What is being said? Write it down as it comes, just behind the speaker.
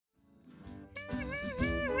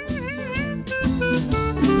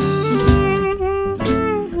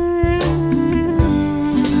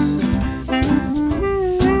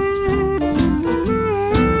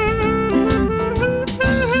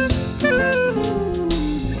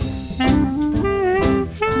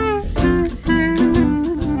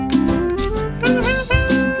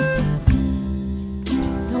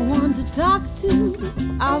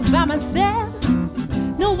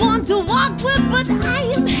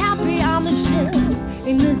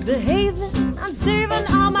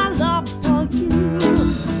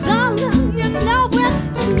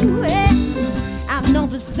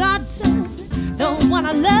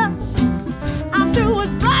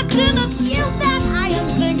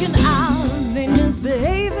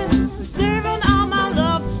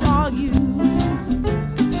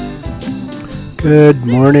Good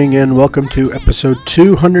morning and welcome to episode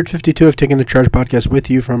 252 of Taking the Charge podcast with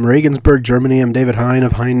you from Regensburg, Germany. I'm David Hein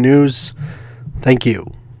of Hein News. Thank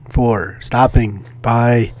you for stopping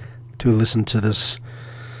by to listen to this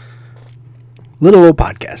little old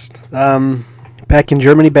podcast. Back in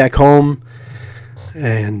Germany, back home,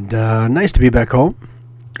 and nice to be back home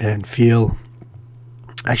and I feel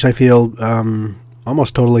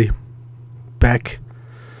almost totally back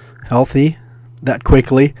healthy that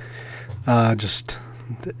quickly. When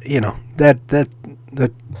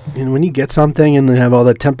you get something and they have all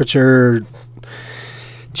the temperature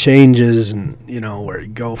changes and, where you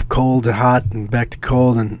go from cold to hot and back to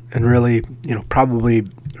cold and really, probably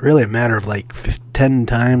really a matter of like 10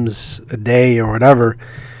 times a day or whatever,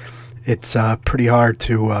 it's pretty hard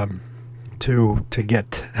to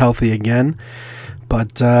get healthy again.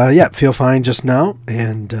 But, feel fine just now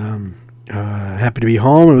and happy to be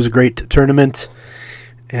home. It was a great tournament.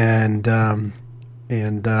 And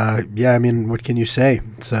what can you say?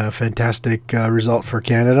 It's a fantastic result for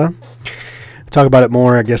Canada. I'll talk about it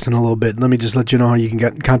more, I guess, in a little bit. Let me just let you know how you can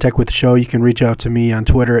get in contact with the show. You can reach out to me on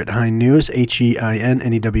Twitter at Hein News,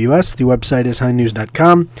 HEINNEWS. The website is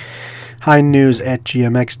HeinNews.com.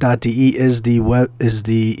 HeinNews@gmx.de is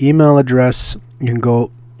the email address. You can go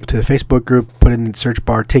to the Facebook group, put in the search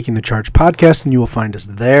bar Taking the Charge podcast, and you will find us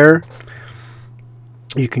there.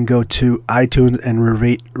 You can go to iTunes and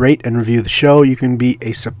rate and review the show. You can be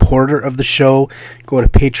a supporter of the show. Go to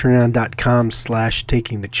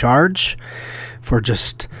patreon.com/takingthecharge for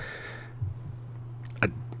just a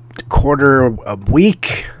quarter a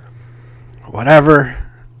week, whatever.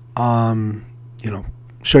 Show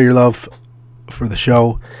your love for the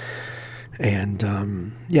show. And,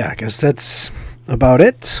 I guess that's about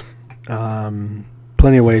it.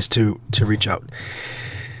 Plenty of ways to reach out.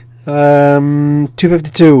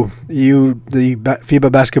 252. The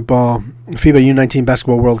FIBA U19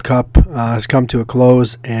 Basketball World Cup has come to a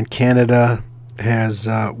close, and Canada has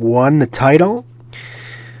won the title.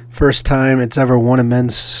 First time it's ever won a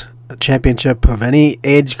men's championship of any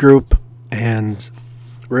age group, and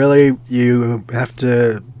really you have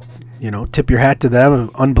to, tip your hat to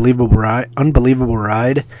them. Unbelievable ride.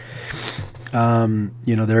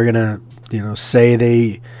 They're gonna, say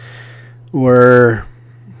they were,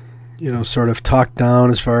 sort of talked down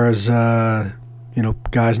as far as,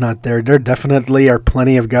 guys not there. There definitely are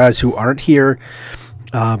plenty of guys who aren't here.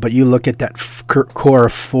 But you look at that core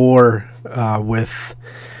of four with,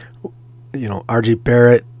 R.J.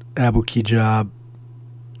 Barrett, Abu Kigab,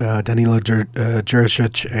 Danilo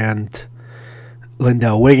Juricic, and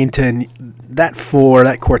Lindell Wigginton. That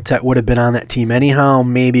quartet would have been on that team anyhow.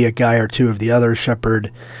 Maybe a guy or two of the others, Shepard,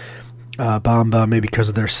 Bamba, maybe because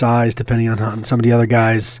of their size, depending on some of the other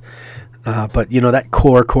guys. But, that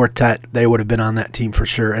core quartet, they would have been on that team for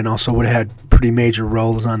sure, and also would have had pretty major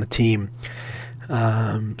roles on the team.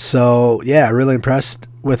 Really impressed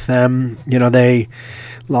with them. They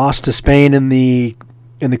lost to Spain in the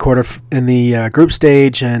group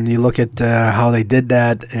stage, and you look at how they did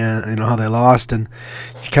that, and how they lost, and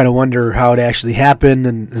you kind of wonder how it actually happened,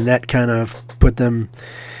 and that kind of put them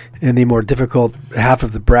in the more difficult half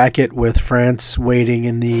of the bracket, with France waiting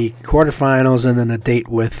in the quarterfinals and then a date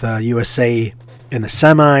with USA in the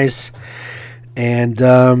semis. And,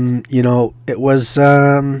 it was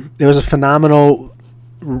a phenomenal,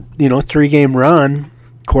 3-game run,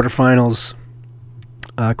 quarterfinals,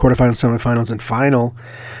 semifinals, and final.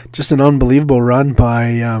 Just an unbelievable run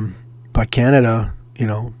by Canada,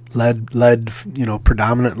 led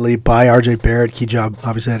predominantly by R.J. Barrett. Kigab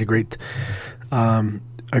obviously had a great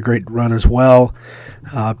run as well.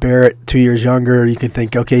 Barrett, 2 years younger. You could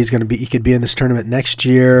think, okay, he could be in this tournament next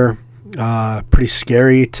year. Pretty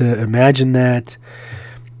scary to imagine that.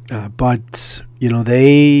 But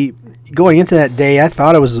they, going into that day, I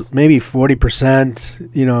thought it was maybe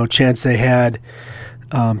 40%, chance they had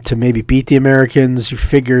to maybe beat the Americans. You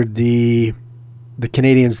figured the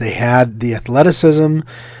Canadians, they had the athleticism,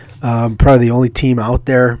 probably the only team out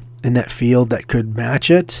there in that field that could match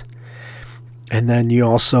it. And then you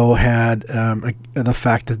also had the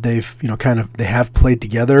fact that they've, they have played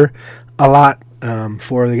together a lot.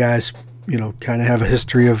 Four of the guys, kind of have a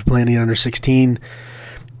history of playing the under 16.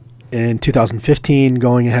 In 2015,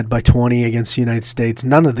 going ahead by 20 against the United States.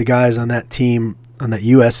 None of the guys on that team, on that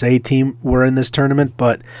USA team, were in this tournament,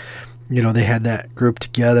 but they had that group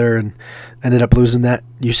together and ended up losing that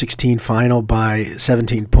U16 final by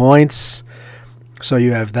 17 points. So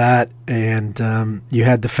you have that, and you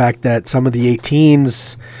had the fact that some of the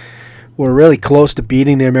 18s were really close to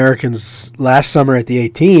beating the Americans last summer at the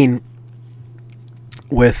 18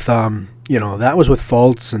 with, that was with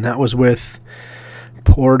Fultz, and that was with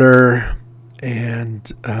Porter and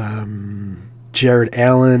Jared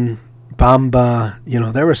Allen, Bamba.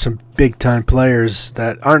 There were some big-time players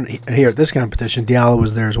that aren't here at this competition. Diallo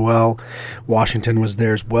was there as well. Washington was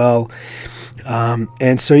there as well.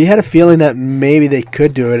 And so you had a feeling that maybe they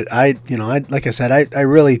could do it. Like I said, I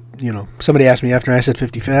really, somebody asked me after I said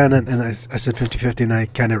 50-50, and I said 50-50, and I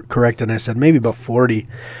kind of corrected, and I said maybe about 40,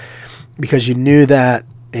 because you knew that,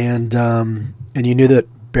 and you knew that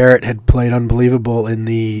Barrett had played unbelievable in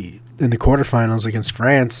the quarterfinals against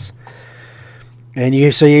France. And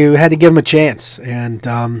you had to give them a chance, and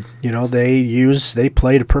they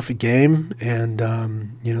played a perfect game, and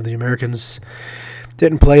the Americans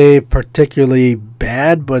didn't play particularly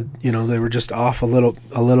bad, but they were just off a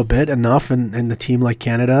little bit enough, and a team like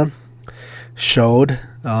Canada showed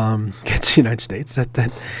against the United States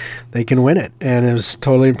that they can win it, and it was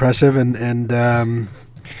totally impressive,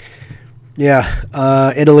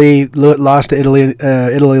 Italy lost to Italy.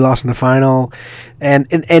 Italy lost in the final, and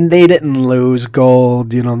they didn't lose gold.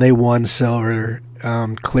 They won silver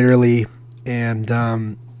clearly, and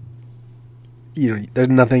there's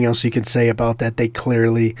nothing else you can say about that. They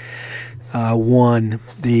clearly won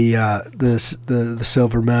the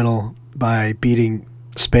silver medal by beating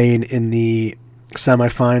Spain in the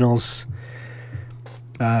semifinals.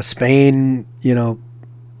 Spain,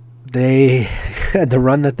 they had the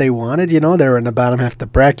run that they wanted. They were in the bottom half of the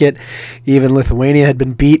bracket. Even Lithuania had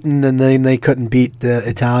been beaten, and then they couldn't beat the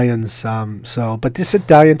Italians. But this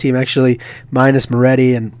Italian team, actually, minus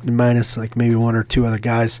Moretti and minus like maybe one or two other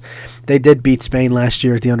guys, they did beat Spain last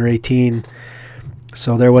year at the under-18.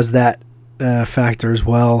 So there was that factor as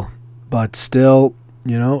well. But still,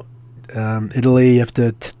 Italy, you have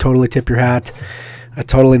to totally tip your hat. A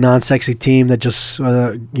totally non-sexy team that just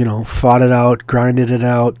fought it out, grinded it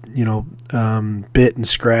out, bit and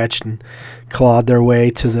scratched and clawed their way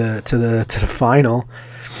to the final,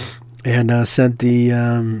 and sent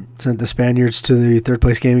the Spaniards to the third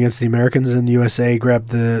place game against the Americans, and USA grabbed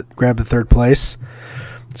the third place.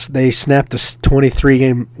 So they snapped a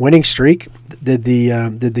 23-game winning streak. Did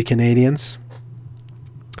the Canadians?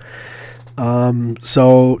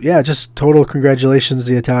 Just total congratulations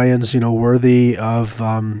to the Italians, worthy of,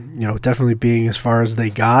 definitely being as far as they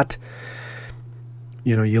got.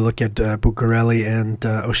 You look at Buccarelli and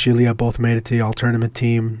Oscilia both made it to the all-tournament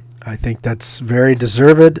team. I think that's very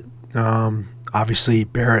deserved. Obviously,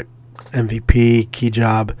 Barrett, MVP, key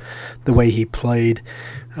job, the way he played,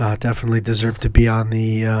 definitely deserved to be on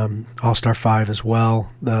the All-Star 5 as well.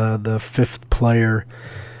 The fifth player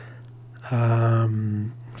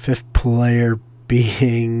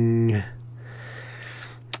being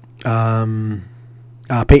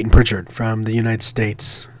Peyton Pritchard from the United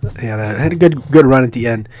States. He had a good run at the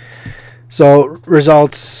end. So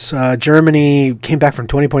results: Germany came back from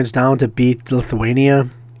 20 points down to beat Lithuania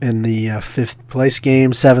in the fifth place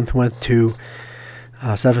game. Seventh went to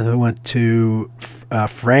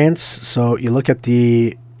France. So you look at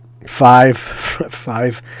the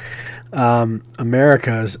five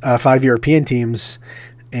Americas, 5 European teams,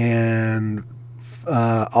 and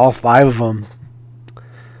all five of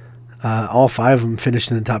them finished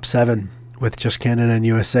in the top 7, with just Canada and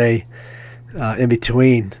USA in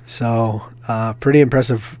between. So pretty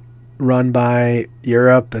impressive run by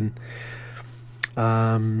Europe, and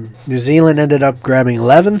New Zealand ended up grabbing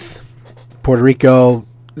 11th. Puerto Rico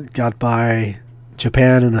got by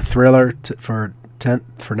Japan in a thriller for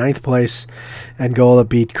 9th place. Angola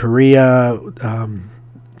beat Korea.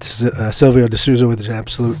 Silvio De Souza with his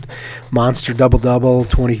absolute monster double-double,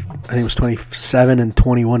 20, I think it was 27 and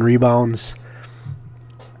 21 rebounds.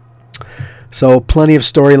 So plenty of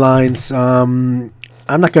storylines. I'm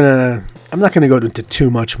not gonna go into too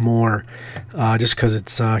much more, just because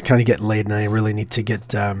it's kind of getting late, and I really need to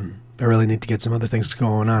get some other things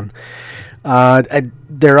going on.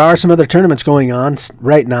 There are some other tournaments going on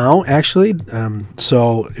right now, actually.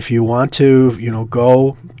 So if you want to,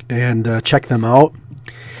 go and check them out.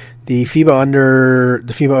 The FIBA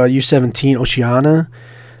U17 Oceania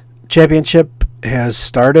Championship has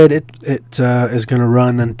started. It is going to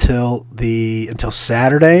run until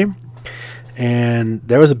Saturday, and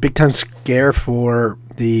there was a big time scare for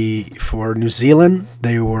New Zealand.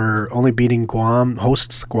 They were only beating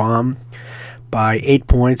hosts Guam, by 8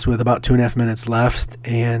 points with about 2.5 minutes left,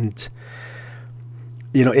 and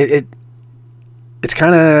it's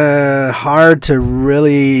kind of hard to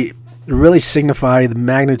really signify the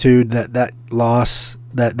magnitude that loss,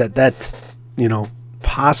 that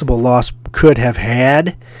possible loss could have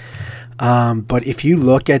had. But if you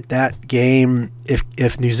look at that game,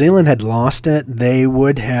 if New Zealand had lost it, they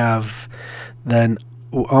would have then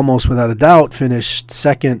almost without a doubt finished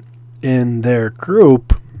second in their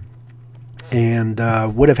group, and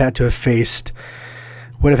would have had to have faced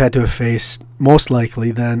most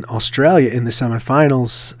likely then Australia in the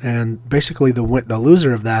semifinals, and basically the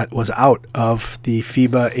loser of that was out of the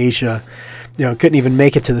FIBA Asia. Couldn't even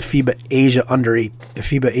make it to the FIBA Asia under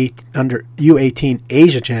U18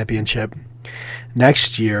 Asia Championship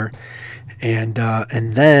next year, and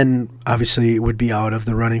then obviously would be out of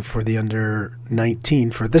the running for the under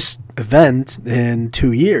 19 for this event in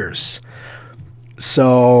 2 years.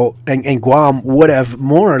 So and Guam would have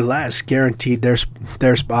more or less guaranteed their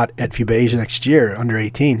spot at FIBA Asia next year under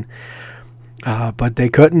 18, but they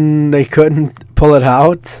couldn't pull it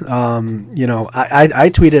out.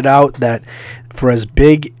 I tweeted out that for as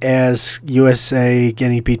big as USA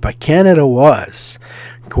getting beat by Canada was,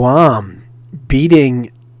 Guam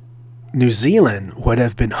beating New Zealand would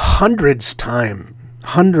have been hundreds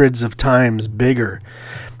of times bigger,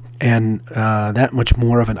 and that much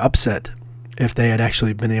more of an upset if they had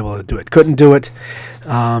actually been able to do it. Couldn't do it,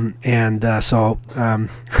 so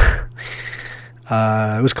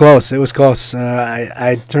it was close.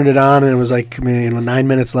 I turned it on, and it was like 9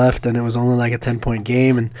 minutes left, and it was only like a 10-point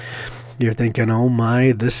game, and you're thinking, oh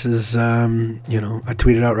my, this is I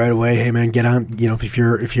tweeted out right away, hey man, get on, if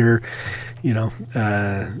you're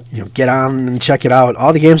get on and check it out.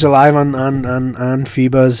 All the games are live on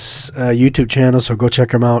FIBA's YouTube channel, so go check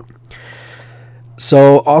them out.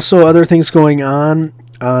 So also other things going on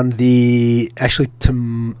actually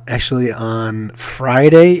on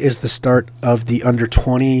Friday is the start of the under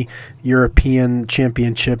 20 European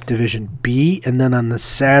Championship Division B, and then on the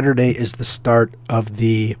Saturday is the start of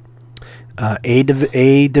the A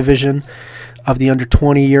division of the under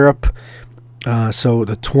 20 Europe. So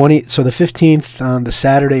the 15th on the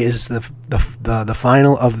Saturday is the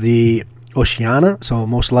final of the Oceania. So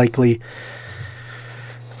most likely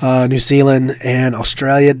New Zealand and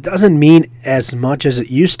Australia. Doesn't mean as much as it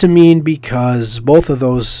used to mean because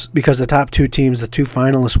the top two teams, the two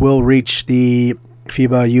finalists, will reach the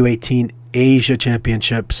FIBA U18 Asia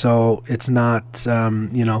Championship. So it's not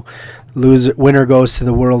winner goes to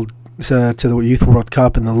the Youth World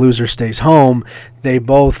Cup and the loser stays home. The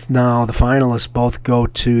finalists both go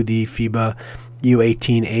to the FIBA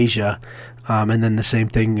U18 Asia, and then the same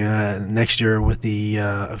thing next year with the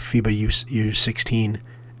FIBA U16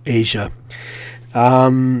 Asia.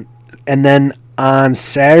 And then on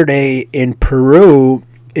Saturday in Peru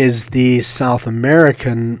is the South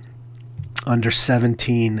American Under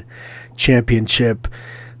 17 Championship,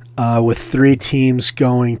 with 3 teams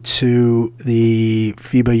going to the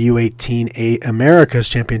FIBA U18 Americas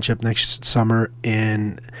Championship next summer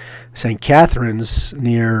in St. Catharines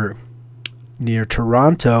near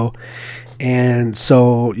Toronto. And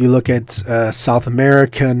so you look at South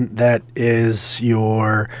American, that is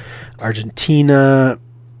your Argentina,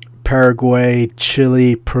 Paraguay,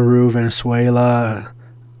 Chile, Peru, Venezuela.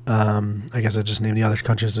 I guess I just named the other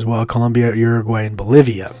countries as well: Colombia, Uruguay, and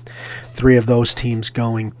Bolivia. 3 of those teams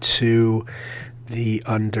going to the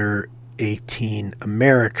Under 18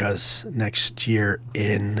 Americas next year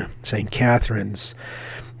in St. Catharines.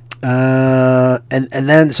 And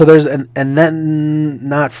then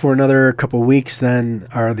not for another couple weeks then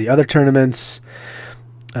are the other tournaments.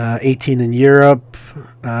 18 in Europe.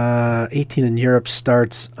 18 in Europe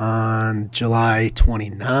starts on July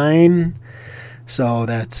 29. So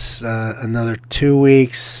that's another 2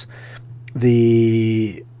 weeks.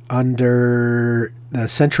 The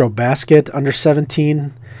Central Basket under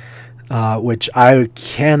 17, which I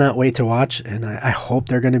cannot wait to watch, and I hope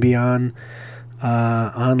they're going to be on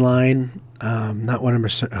online. Not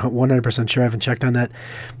 100% sure. I haven't checked on that.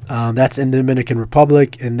 That's in the Dominican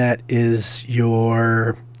Republic, and that is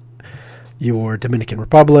your Dominican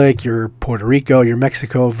Republic, your Puerto Rico, your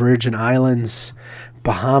Mexico, Virgin Islands,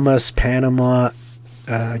 Bahamas, Panama,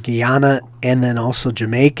 Guyana, and then also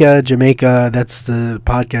Jamaica. Jamaica, that's the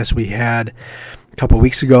podcast we had a couple of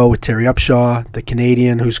weeks ago with Terry Upshaw, the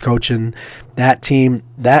Canadian who's coaching that team.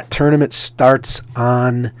 That tournament starts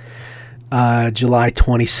on July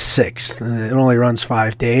 26th. It only runs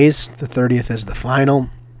 5 days. The 30th is the final.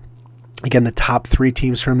 Again, the top 3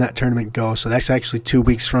 teams from that tournament go. So that's actually 2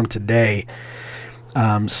 weeks from today.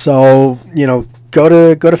 So go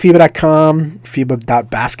to FIBA.com,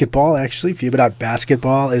 FIBA.basketball. Actually,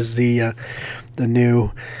 FIBA.basketball is the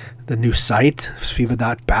new site,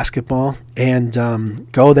 FIBA.basketball, and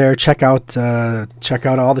go there, check out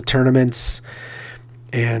all the tournaments,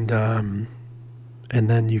 and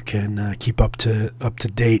then you can keep up to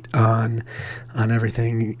date on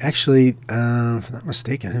everything. Actually, if I'm not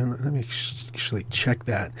mistaken, let me actually check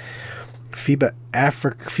that. FIBA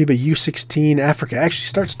Africa, FIBA U16 Africa actually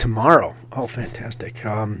starts tomorrow. Oh, fantastic!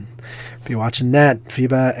 Be watching that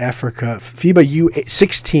FIBA Africa, FIBA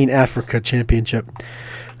U16 Africa Championship.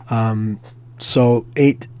 So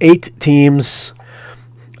eight teams.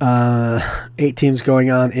 8 teams going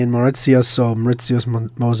on in Mauritius. So Mauritius,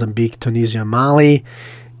 Mozambique, Tunisia, Mali,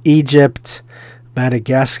 Egypt,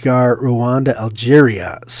 Madagascar, Rwanda,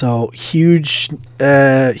 Algeria. So huge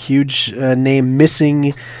name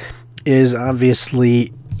missing is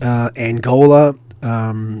obviously Angola.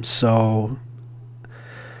 So,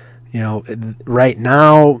 right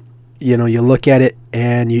now, you look at it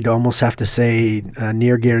and you'd almost have to say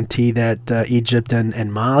near guarantee that Egypt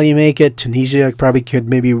and Mali make it. Tunisia probably could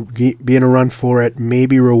maybe be in a run for it.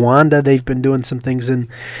 Maybe Rwanda. They've been doing some things in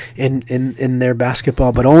their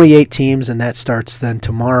basketball, but only 8 teams, and that starts then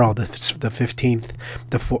tomorrow, the 15th.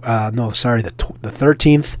 The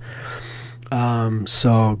 13th.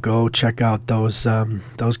 So go check out those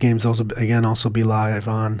games. Those will again also be live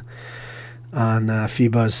on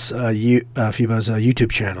FIBA's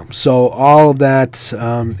YouTube channel. So all of that,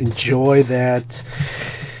 enjoy that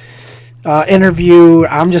interview.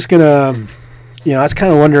 I'm just gonna, I was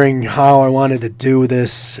kind of wondering how I wanted to do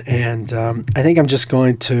this, and I think I'm just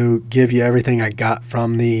going to give you everything I got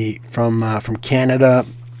from Canada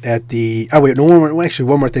at the. Oh wait,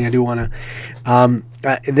 one more thing I do want to.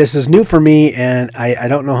 This is new for me, and I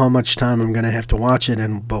don't know how much time I'm going to have to watch it,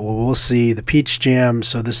 but we'll see. The Peach Jam,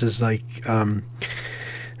 so this is like the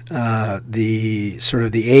sort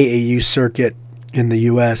of the AAU circuit in the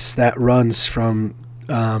U.S. that runs from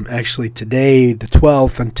actually today, the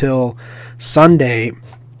 12th, until Sunday,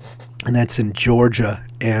 and that's in Georgia.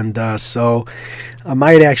 And so I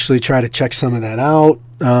might actually try to check some of that out.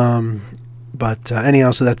 But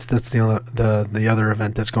anyhow, so that's the other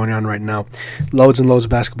event that's going on right now. Loads and loads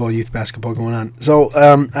of basketball, youth basketball going on. So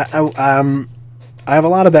I have a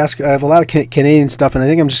lot of I have a lot of Canadian stuff, and I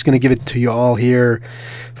think I'm just going to give it to you all here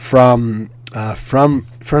from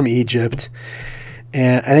Egypt.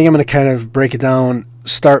 And I think I'm going to kind of break it down.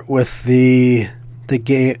 Start with the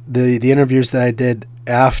interviews that I did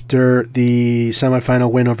after the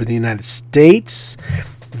semifinal win over the United States.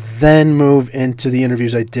 Then move into the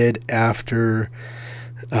interviews I did after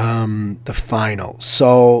the final.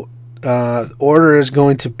 So order is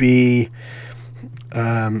going to be,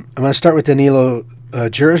 I'm going to start with Danilo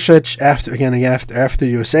Jurisic after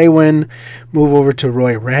USA win, move over to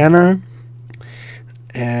Roy Rana,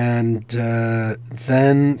 and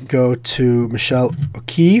then go to Michelle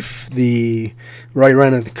O'Keefe, Roy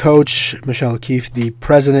Rana, the coach, Michelle O'Keefe, the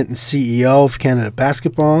president and CEO of Canada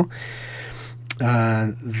Basketball.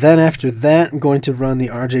 Then after that, I'm going to run the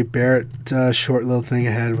RJ Barrett short little thing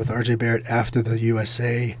I had with RJ Barrett after the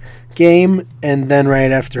USA game. And then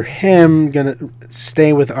right after him, going to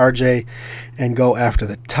stay with RJ and go after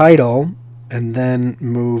the title. And then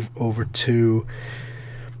move over to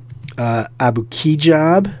Abu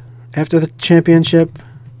Kijab after the championship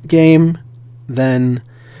game. Then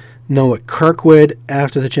Noah Kirkwood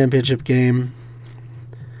after the championship game.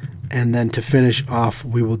 And then to finish off,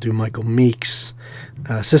 we will do Michael Meeks,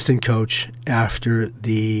 assistant coach, after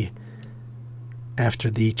the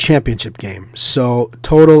championship game. So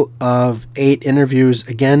total of 8 interviews.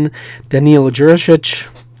 Again, Danilo Jurisic,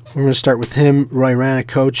 we're going to start with him, Roy Rana,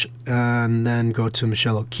 coach, and then go to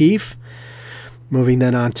Michelle O'Keefe. Moving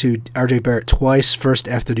then on to RJ Barrett twice, first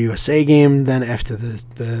after the USA game, then after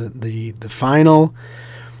the final.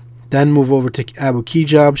 Then move over to Abu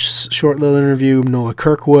Kijab, short little interview, Noah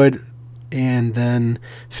Kirkwood, and then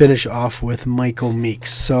finish off with Michael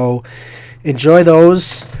Meeks. So enjoy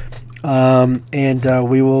those, and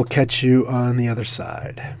we will catch you on the other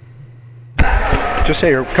side. Just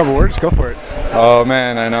say your couple words. Go for it. Oh,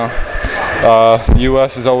 man, I know. The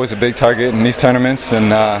U.S. is always a big target in these tournaments,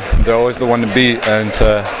 and they're always the one to beat. And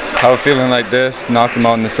to have a feeling like this, knock them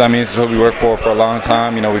out in the semis is what we worked for a long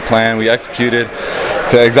time. We planned, we executed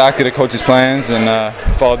to exactly the coach's plans, and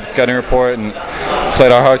followed the scouting report and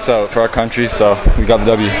played our hearts out for our country, so we got the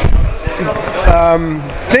W.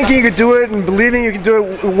 Thinking you could do it and believing you could do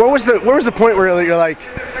it, what was the point where you're like,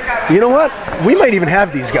 you know what, we might even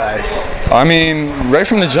have these guys? I mean, right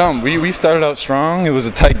from the jump, we started out strong. It was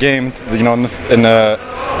a tight game, in the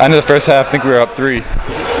end of the first half. I think we were up 3.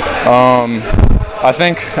 I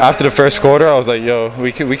think after the first quarter, I was like, yo,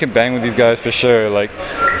 we can bang with these guys for sure. Like,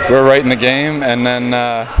 we're right in the game. And then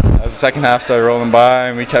as the second half started rolling by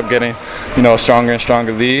and we kept getting, a stronger and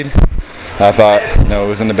stronger lead, I thought, it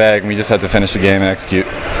was in the bag, and we just had to finish the game and execute.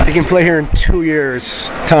 He can play here in 2 years'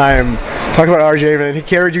 time. Talk about RJ, man. He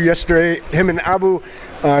carried you yesterday. Him and Abu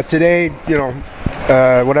today,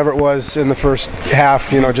 whatever it was in the first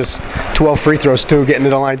half, just 12 free throws too, getting to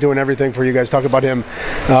the line, doing everything for you guys. Talk about him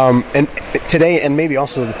and today and maybe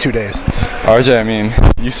also the 2 days.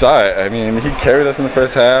 RJ, you saw it. He carried us in the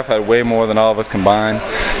first half, had way more than all of us combined.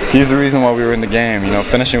 He's the reason why we were in the game,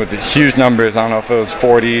 finishing with the huge numbers. I don't know if it was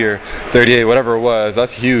 40 or 38, whatever it was.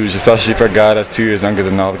 That's huge, especially for a guy that's 2 years younger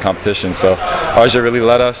than all the competition. So RJ really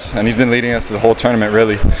led us, and he's been leading us the whole tournament,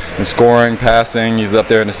 really, in scoring, passing. He's up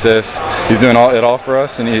there in assists. He's doing it all for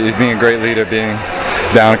us, and he's being a great leader, being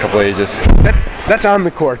down a couple ages. That's on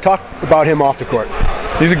the court. Talk about him off the court.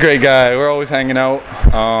 He's a great guy. We're always hanging out.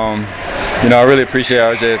 I really appreciate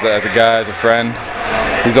RJ as a guy, as a friend.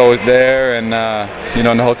 He's always there, and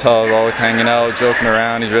in the hotel, we're always hanging out, joking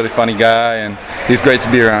around. He's a really funny guy, and he's great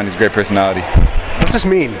to be around. He's a great personality. What's this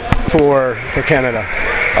mean for Canada?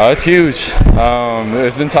 It's huge.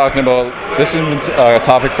 It's been talking about. This has been a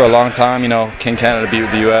topic for a long time. Can Canada beat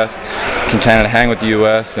with the U.S.? Can Canada hang with the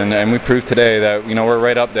U.S.? And we proved today that we're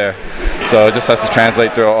right up there. So it just has to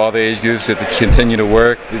translate through all the age groups. We have to continue to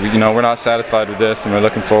work. We're not satisfied with this, and we're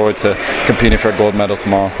looking forward to competing for a gold medal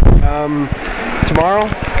tomorrow. Tomorrow,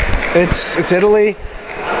 it's Italy.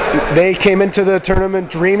 They came into the tournament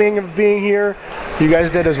dreaming of being here. You guys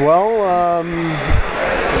did as well.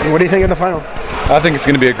 What do you think of the final? I think it's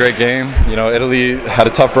going to be a great game. Italy had a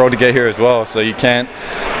tough road to get here as well, so we can't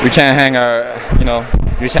hang our,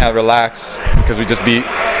 we can't relax because we just beat,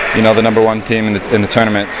 the number one team in the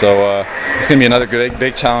tournament. So it's going to be another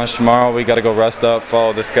big challenge tomorrow. We got to go rest up,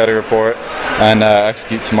 follow the scouting report, and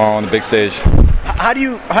execute tomorrow on the big stage. How do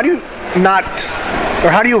you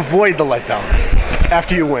avoid the letdown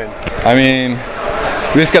after you win?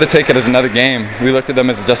 We just got to take it as another game. We looked at them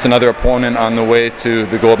as just another opponent on the way to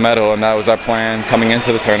the gold medal, and that was our plan coming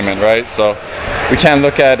into the tournament, right? So we can't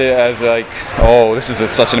look at it as like, oh, this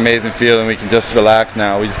is such an amazing feeling, we can just relax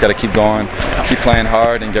now. We just got to keep going, keep playing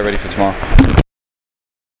hard, and get ready for tomorrow.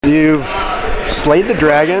 You've slayed the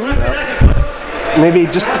dragon. Maybe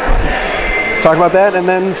just talk about that, and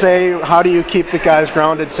then say, how do you keep the guys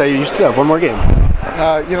grounded? Say you still have one more game.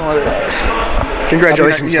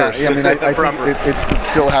 Congratulations first. I think it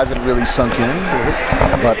still hasn't really sunk in,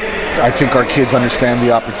 but I think our kids understand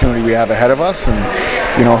the opportunity we have ahead of us, and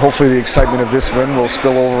hopefully the excitement of this win will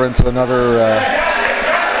spill over into another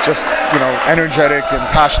energetic and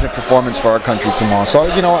passionate performance for our country tomorrow. So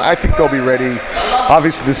I think they'll be ready.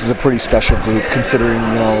 Obviously this is a pretty special group considering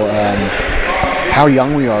how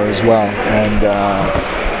young we are as well, and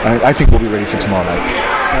I think we'll be ready for tomorrow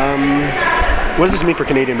night. What does this mean for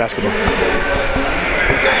Canadian basketball?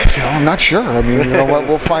 I'm not sure.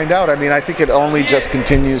 We'll find out. I think it only just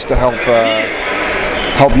continues to help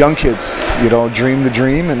young kids, dream the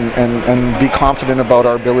dream and be confident about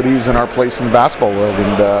our abilities and our place in the basketball world,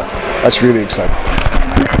 and that's really exciting.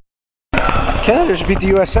 Canada just beat the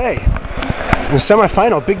USA in the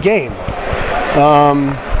semifinal, big game.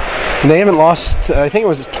 They haven't lost, I think it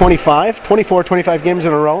was 25 games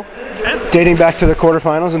in a row, dating back to the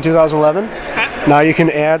quarterfinals in 2011. Now you can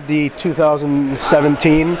add the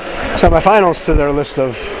 2017 semifinals to their list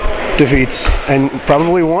of defeats, and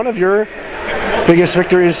probably one of your biggest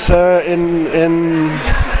victories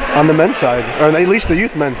on the men's side, or at least the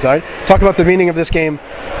youth men's side. Talk about the meaning of this game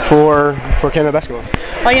for Canada basketball.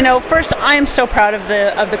 Well, first, I am so proud of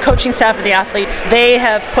the coaching staff and the athletes. They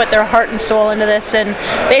have put their heart and soul into this, and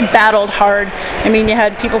they battled hard. You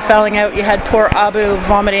had people fouling out. You had poor Abu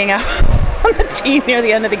vomiting out on the team near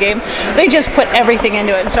the end of the game. They just put everything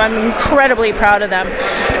into it, and so I'm incredibly proud of them.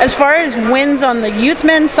 As far as wins on the youth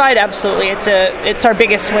men's side, absolutely, it's our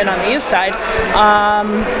biggest win on the youth side.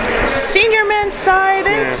 Senior men's side,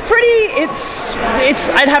 it's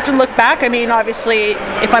I'd have to look back. Obviously,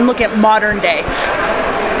 if I'm looking at modern day,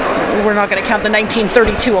 we're not going to count the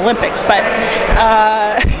 1932 Olympics, but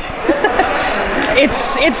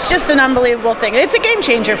it's just an unbelievable thing. It's a game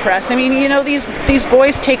changer for us. These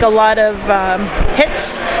boys take a lot of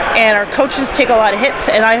hits, and our coaches take a lot of hits,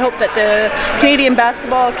 and I hope that the Canadian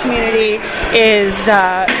basketball community is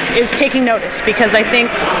taking notice, because I think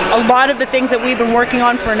a lot of the things that we've been working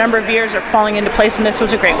on for a number of years are falling into place, and this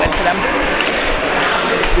was a great win for them.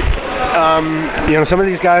 Some of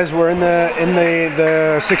these guys were in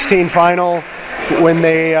the 16 final when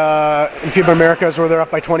they in FIBA Americas, where they're up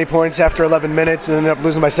by 20 points after 11 minutes and ended up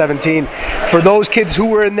losing by 17. For those kids who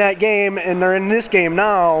were in that game and are in this game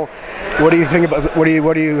now, what do you think about? What do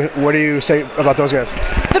you say about those guys?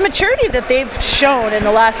 The maturity that they've shown in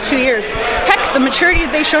the last 2 years. Heck, the maturity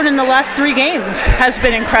they showed in the last 3 games has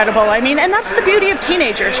been incredible. I mean, and that's the beauty of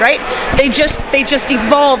teenagers, right? They just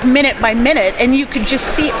evolve minute by minute, and you could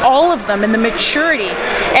just see all of them in the maturity.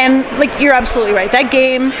 And like, you're absolutely right. That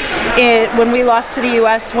game, when we lost to the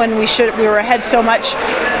U.S., when we were ahead so much.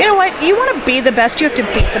 You know what? You want to be the best, you have to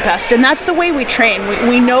beat the best, and that's the way we train.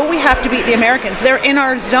 We know we have to beat the Americans. They're in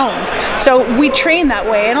our zone, so we train that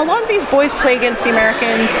way. And a lot of these boys play against the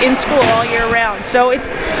Americans in school all year round. So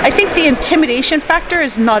I think the intimidation factor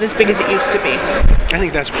is not as big as it used to be. I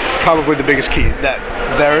think that's probably the biggest key, that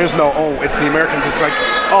there is no, oh, it's the Americans. It's like,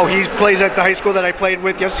 oh, he plays at the high school that I played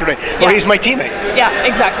with yesterday. Yeah. Or he's my teammate. Yeah,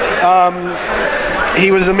 exactly. He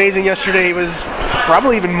was amazing yesterday. He was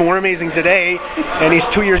probably even more amazing today, and he's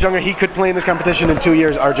 2 years younger. He could play in this competition in 2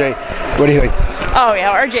 years. RJ, what do you think? Oh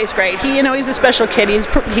yeah, RJ's great. He's a special kid. He's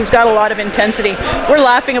got a lot of intensity. We're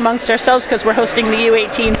laughing amongst ourselves because we're hosting the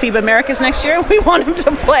U18 FIBA Americas next year, and we want him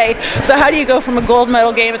to play. So how do you go from a gold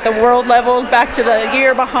medal game at the world level back to the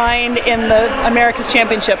year behind in the Americas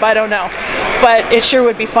Championship? I don't know, but it sure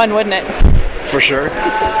would be fun, wouldn't it? For sure.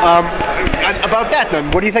 About that then,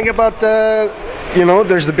 what do you think about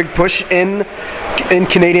there's the big push in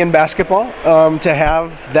Canadian basketball to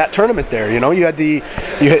have that tournament there. You had the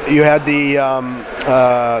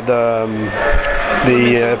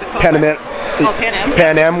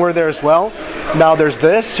Pan Am were there as well. Now there's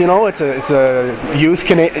this. It's a youth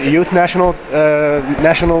national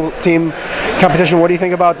team competition. What do you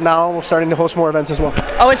think about now starting to host more events as well?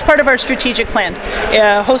 Oh, it's part of our strategic plan.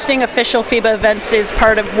 Hosting official FIBA events is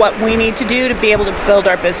part of what we need to do to be able to build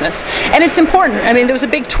our business. And it's important. I mean, there was a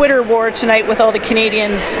big Twitter war tonight with all the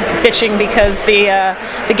Canadians bitching because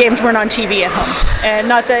the games weren't on TV at home. And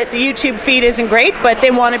not that the YouTube feed isn't great, but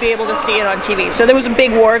they want to be able to see it on TV. So there was a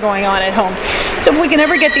big war going on at home. So if we can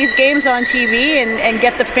ever get these games on TV and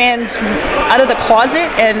get the fans out of the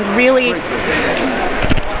closet and really... Are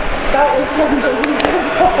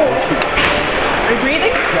you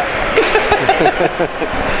breathing? Yeah.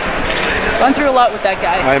 Gone through a lot with that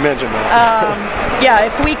guy. I imagine that.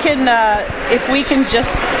 If we can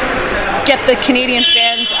just get the Canadian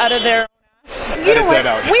fans out of their... You know what?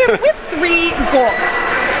 We have 3 goals.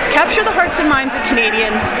 Capture the hearts and minds of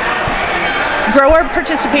Canadians, grow our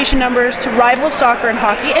participation numbers to rival soccer and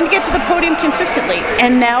hockey, and get to the podium consistently.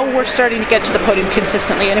 And now we're starting to get to the podium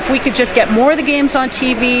consistently. And if we could just get more of the games on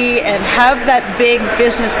TV and have that big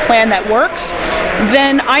business plan that works,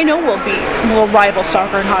 then I know we'll rival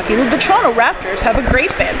soccer and hockey. The Toronto Raptors have a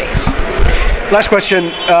great fan base. Last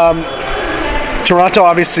question. Toronto,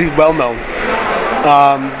 obviously well known.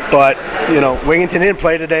 But Wigginton didn't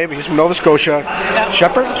play today, but he's from Nova Scotia. No.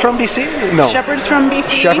 Shepard's from BC? No. Shepard's from BC.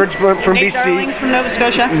 Shepard's from Nate BC. Darling's from Nova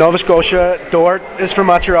Scotia. Nova Scotia. Dort is from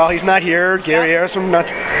Montreal. He's not here. Gary Ayres from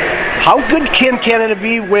Montreal. How good can Canada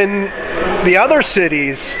be when the other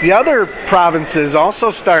cities, the other provinces also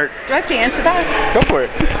start? Do I have to answer that? Go for it.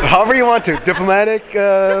 However you want to. Diplomatic,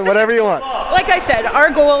 whatever you want. Like I said, our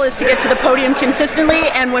goal is to get to the podium consistently,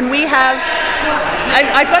 and when we have...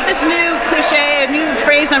 I've got this new cliche, a new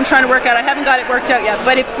phrase I'm trying to work out. I haven't got it worked out yet.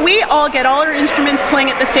 But if we all get all our instruments playing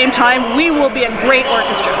at the same time, we will be a great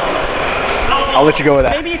orchestra. I'll let you go with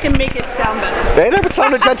that. Maybe you can make it sound better. It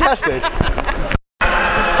sounded fantastic.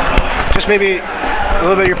 Just maybe a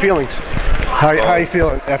little bit of your feelings. How are you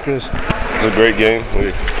feeling after this? It was a great game.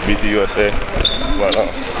 We beat the USA. But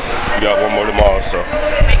we got one more tomorrow, so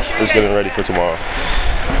just getting ready for tomorrow.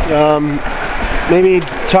 Maybe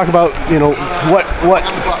talk about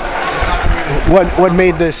what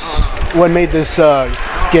made this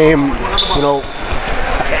game.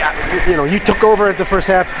 You took over at the first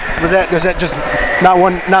half. Was that just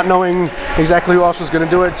not knowing exactly who else was going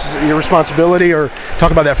to do it? Just your responsibility, or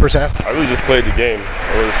talk about that first half? I really just played the game.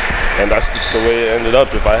 And that's just the way it ended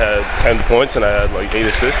up. If I had 10 points and I had like 8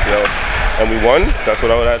 assists, and we won, that's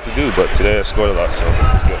what I would have to do. But today I scored a lot, so it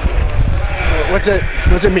was good. What's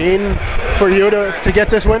it mean for you to get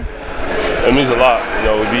this win? It means a lot.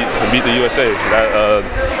 We beat the USA,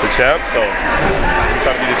 the champs. So we're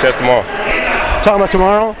trying to beat the champs tomorrow. Talking about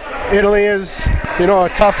tomorrow, Italy is a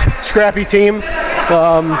tough, scrappy team.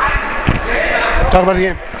 Talk about the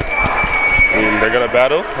game. I mean, they're gonna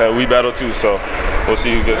battle, and we battle too. So we'll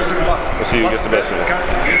see who gets the best of it.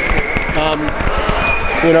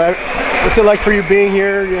 What's it like for you being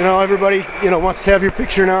here? Everybody wants to have your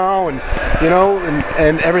picture now, and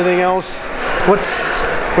and everything else.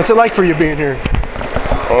 What's it like for you being here?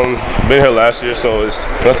 Been here last year, so it's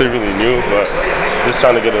nothing really new, but just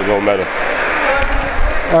trying to get a gold medal.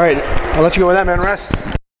 All right, I'll let you go with that, man. Rest.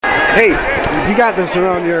 Hey, you got this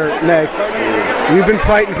around your neck. You've been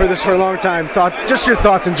fighting for this for a long time. Just your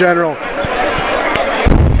thoughts in general.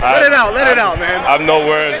 Let it out, man. I have no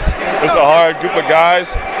words. It's a hard group of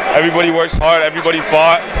guys. Everybody works hard. Everybody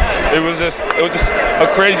fought. It was just a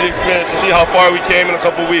crazy experience to see how far we came in a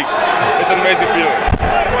couple weeks. It's an amazing feeling.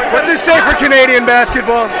 What's it say for Canadian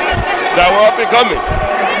basketball? That we're up and coming.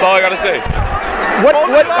 That's all I gotta say.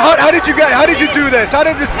 How did you do this? How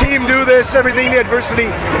did this team do this? Everything, the adversity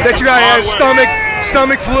that you guys had,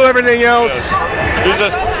 stomach flu, everything else. It's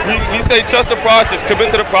just we say trust the process,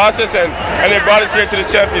 commit to the process, and they brought us here to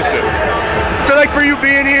this championship. So, like, for you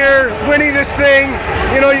being here, winning this thing,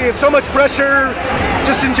 you have so much pressure,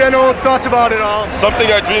 just in general, thoughts about it all.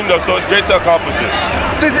 Something I dreamed of, so it's great to accomplish it.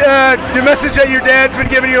 So, your message that your dad's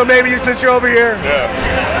been giving you, maybe since you're over here. Yeah,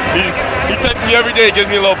 he texts me every day,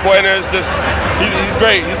 gives me little pointers. He's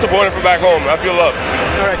great. He's supporting from back home. I feel love.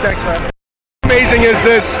 All right, thanks, man. How amazing is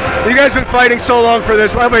this? You guys been fighting so long for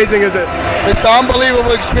this. How amazing is it? It's an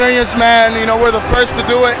unbelievable experience, man. We're the first to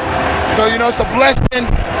do it. So, it's a blessing.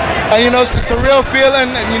 And, it's a surreal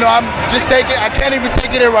feeling. And, I can't even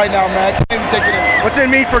take it in right now, man. I can't even take it in. What's it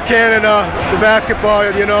mean for Canada, the basketball?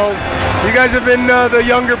 You guys have been the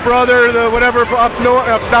younger brother, the whatever, up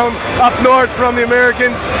north from the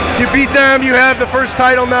Americans. You beat them. You have the first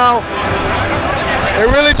title now. It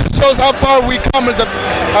really just shows how far we come as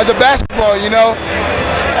a basketball, And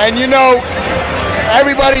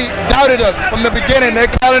everybody doubted us from the beginning. They're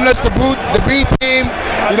calling us the B team.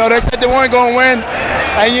 They said they weren't going to win,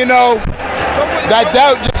 and that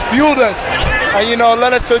doubt just fueled us, and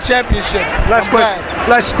led us to a championship. Last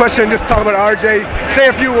question. Just talk about RJ. Say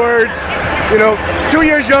a few words. 2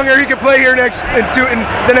 years younger, he could play here in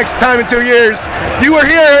the next time in 2 years. You were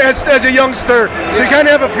here as a youngster, so you kind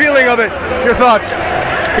of have a feeling of it. Your thoughts?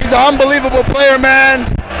 He's an unbelievable player, man.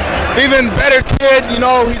 Even better kid.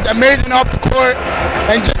 He's amazing off the court,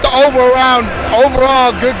 and just the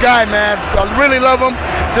overall good guy, man. I really love him,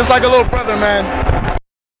 just like a little brother, man.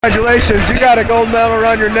 Congratulations! You got a gold medal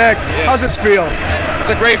around your neck. How's this feel? It's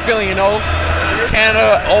a great feeling,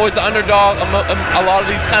 Canada, always the underdog. A lot of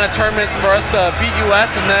these kind of tournaments for us to beat US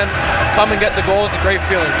and then come and get the goal is a great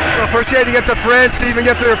feeling. Well, first you had to get to France to even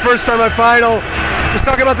get to their first semifinal. Just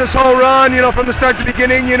talking about this whole run, from the start to the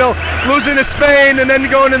beginning, losing to Spain and then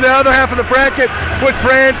going in the other half of the bracket with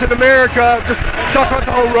France and America. Just talk about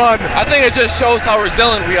the whole run. I think it just shows how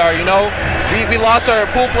resilient we are, We lost our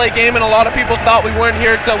pool play game, and a lot of people thought we weren't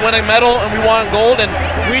here to win a medal and we won gold, and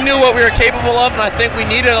we knew what we were capable of, and I think we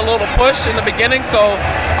needed a little push in the beginning, so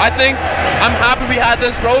I think I'm happy we had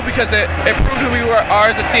this road because it proved who we are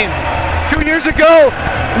as a team. 2 years ago,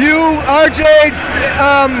 you, RJ,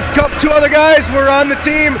 two other guys were on the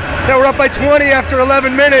team that were up by 20 after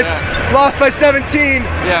 11 minutes, lost by 17.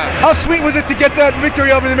 Yeah. How sweet was it to get that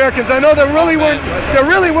victory over the Americans? I know there really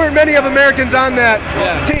weren't many of Americans on that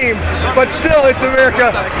team, but still, it's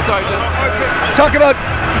America. Sorry, talk about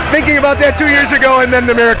thinking about that 2 years ago and then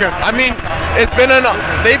America. I mean,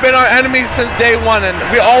 they've been our enemies since day one, and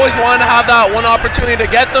we always wanted to have that one opportunity to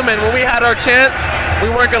get them, and when we had our chance, we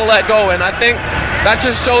weren't going to let go, and I think that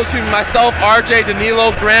just shows who myself, RJ, Danilo,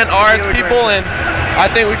 Grant are as people, and I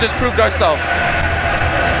think we just proved ourselves.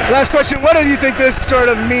 Last question, what do you think this sort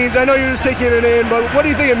of means? I know you're just taking it in, but what do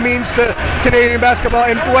you think it means to Canadian basketball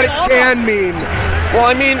and what it can mean? Well,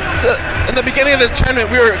 I mean, in the beginning of this tournament,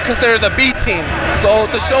 we were considered the B team, so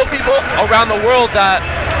to show people around the world that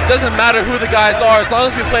it doesn't matter who the guys are, as long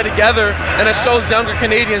as we play together, and it shows younger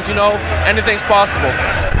Canadians, anything's possible.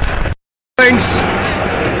 Thanks.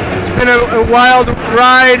 It's been a wild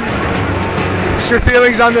ride. What's your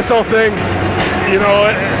feelings on this whole thing?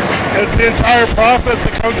 As the entire process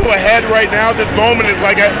to come to a head right now, this moment is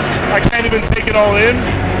like I can't even take it all in.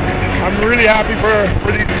 I'm really happy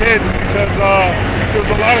for these kids because there's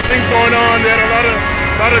a lot of things going on. They had a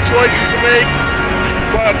lot of choices to make,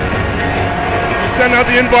 but they send out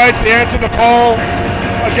the invites, they answer the call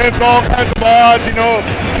against all kinds of odds.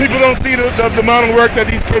 People don't see the amount of work that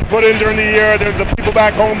these kids put in during the year. There's the people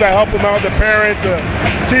back home that help them out, the parents, the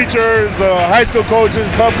teachers, the high school coaches,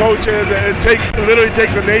 club coaches. It literally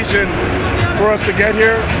takes a nation for us to get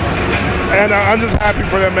here. And I'm just happy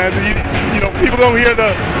for them, man. People don't hear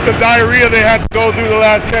the diarrhea they had to go through the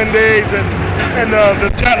last 10 days and the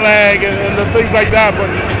jet lag and the things like that. But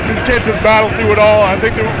these kids have battled through it all. I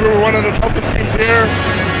think we were one of the toughest teams here.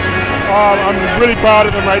 I'm really proud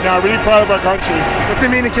of them right now, really proud of our country. What's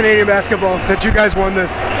it mean to Canadian basketball that you guys won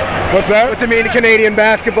this? What's that? What's it mean to Canadian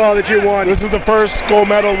basketball that you won? This is the first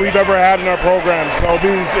gold medal we've ever had in our program, so it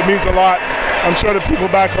means a lot. I'm sure the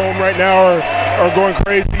people back home right now are going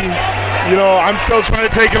crazy. I'm still trying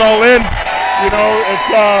to take it all in.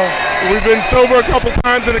 We've been sober a couple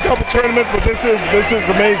times in a couple tournaments, but this is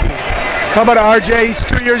amazing. Talk about RJ. He's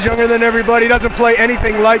 2 years younger than everybody. He doesn't play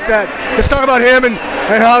anything like that. Let's talk about him and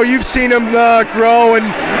how you've seen him grow and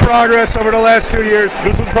progress over the last 2 years.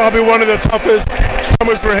 This is probably one of the toughest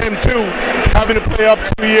summers for him too, having to play up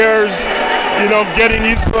 2 years. You know, getting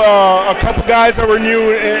used to a couple guys that were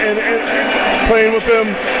new and playing with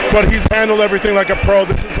him, but he's handled everything like a pro.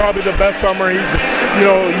 This is probably the best summer. He's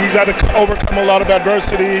had to overcome a lot of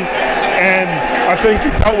adversity, and I think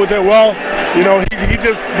he dealt with it well. You know, he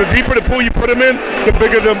just, the deeper the pool you put him in, the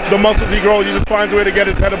bigger the muscles he grows. He just finds a way to get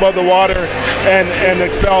his head above the water and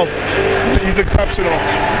excel. He's exceptional.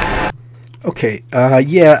 Okay,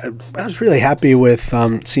 yeah, I was really happy with,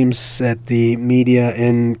 seems that the media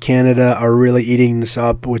in Canada are really eating this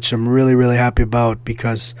up, which I'm really, really happy about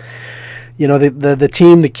because, you know, the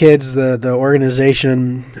team, the kids, the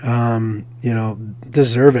organization, you know,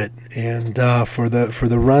 deserve it. And for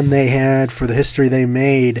the run they had, for the history they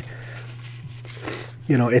made,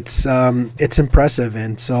 you know, it's impressive,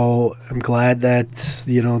 and so I'm glad that,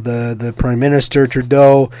 you know, the Prime Minister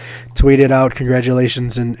Trudeau tweeted out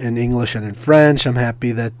congratulations in English and in French. I'm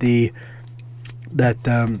happy that the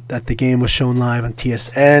game was shown live on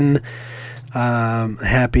TSN.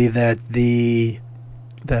 Happy that the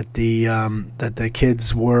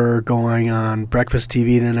kids were going on breakfast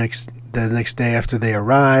TV the next day after they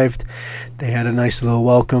arrived. They had a nice little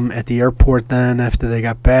welcome at the airport then after they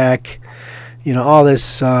got back. You know, all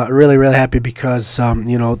this, really, really happy because,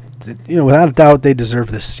 you know, without a doubt, they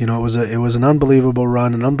deserve this. You know, it was an unbelievable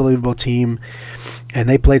run, an unbelievable team, and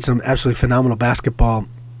they played some absolutely phenomenal basketball.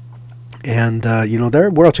 And you know,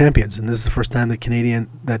 they're world champions, and this is the first time the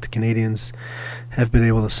Canadians have been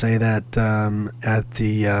able to say that at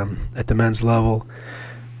the men's level.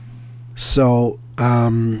 So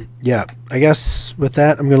yeah, I guess with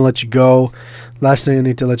that, I'm gonna let you go. Last thing I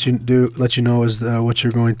need to let you know is what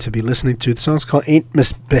you're going to be listening to. The song's called "Ain't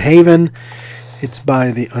Misbehavin'." It's by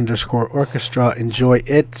the _ Orchestra. Enjoy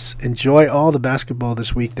it. Enjoy all the basketball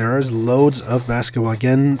this week. There is loads of basketball.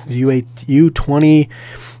 Again, U20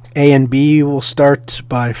 A and B will start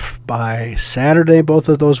by Saturday. Both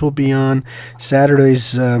of those will be on.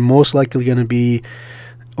 Saturday's most likely going to be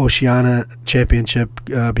Oceania Championship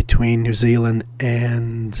between New Zealand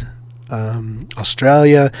and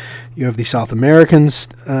Australia. You have the South Americans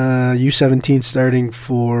U17 starting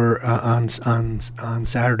for on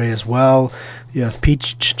Saturday as well. You have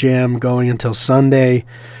Peach Jam going until Sunday.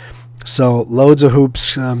 So loads of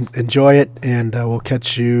hoops. Enjoy it, and we'll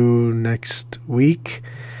catch you next week.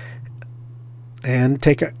 And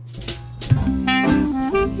take care.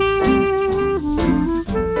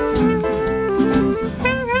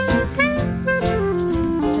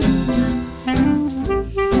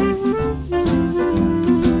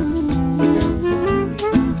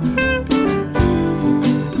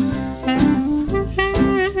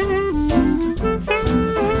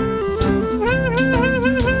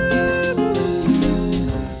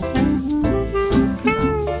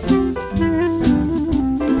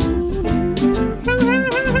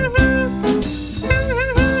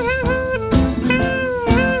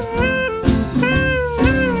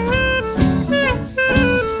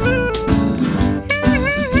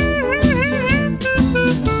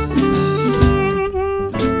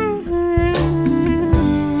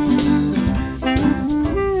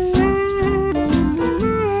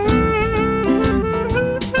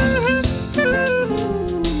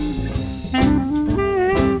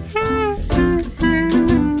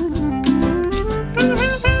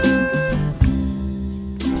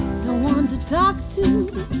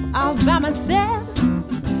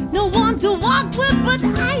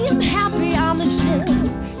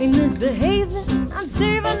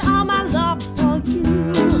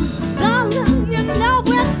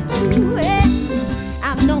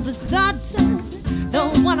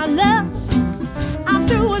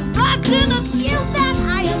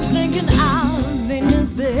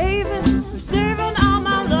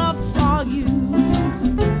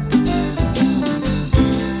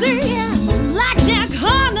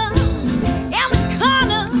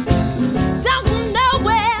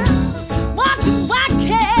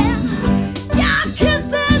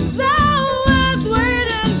 Kisses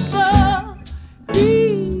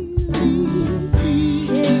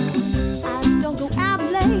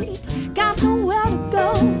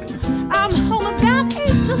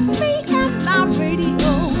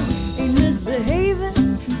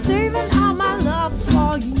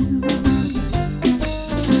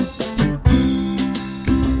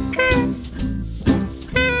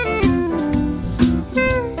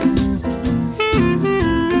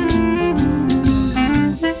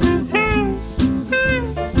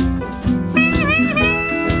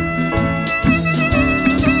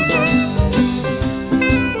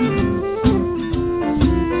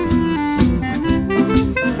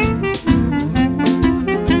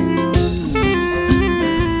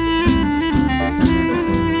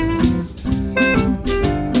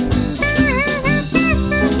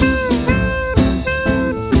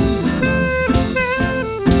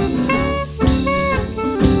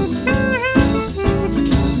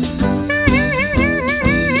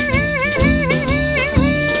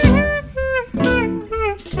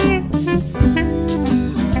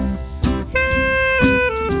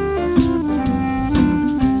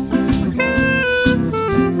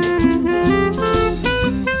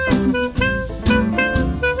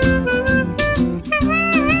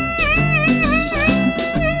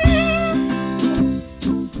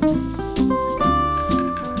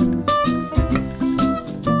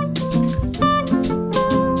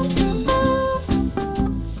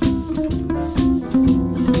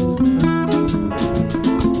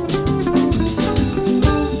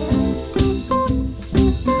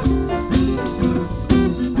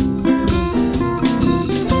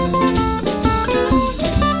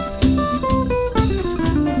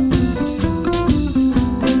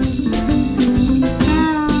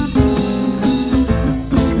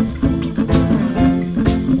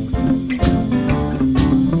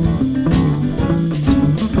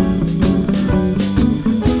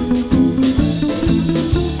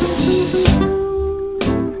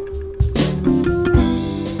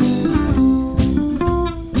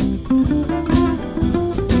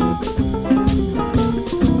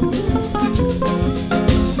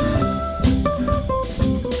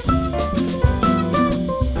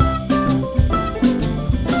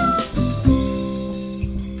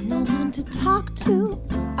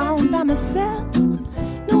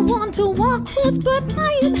one to walk with, but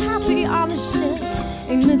I am happy on the ship.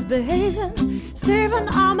 Ain't misbehaving, saving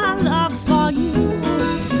all my love for you.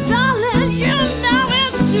 Darling, you know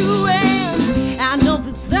it's true, and I know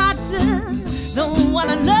for certain the one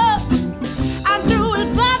I love, I do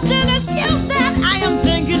it often. It's you that I am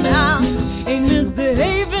thinking of. Ain't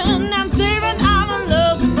misbehaving, I'm saving all my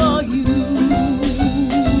love for you.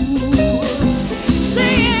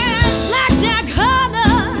 Saying like Jack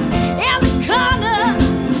Hunter in the corner,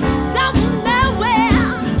 don't know where,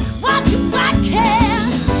 what you back here.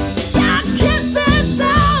 Your kisses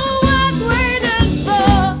are worth waiting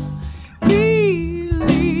for. Believe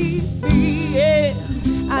me, yeah.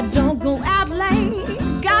 I don't go out late,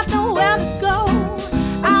 got nowhere to go.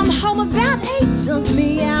 I'm home about 8, just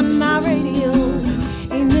me and my radio.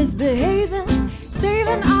 Ain't misbehaving,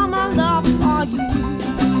 saving all my love for you.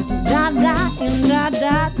 Da da and da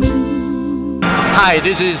da. Hi,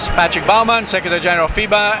 this is Patrick Baumann, Secretary General of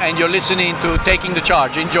FIBA, and you're listening to Taking the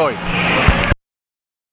Charge. Enjoy.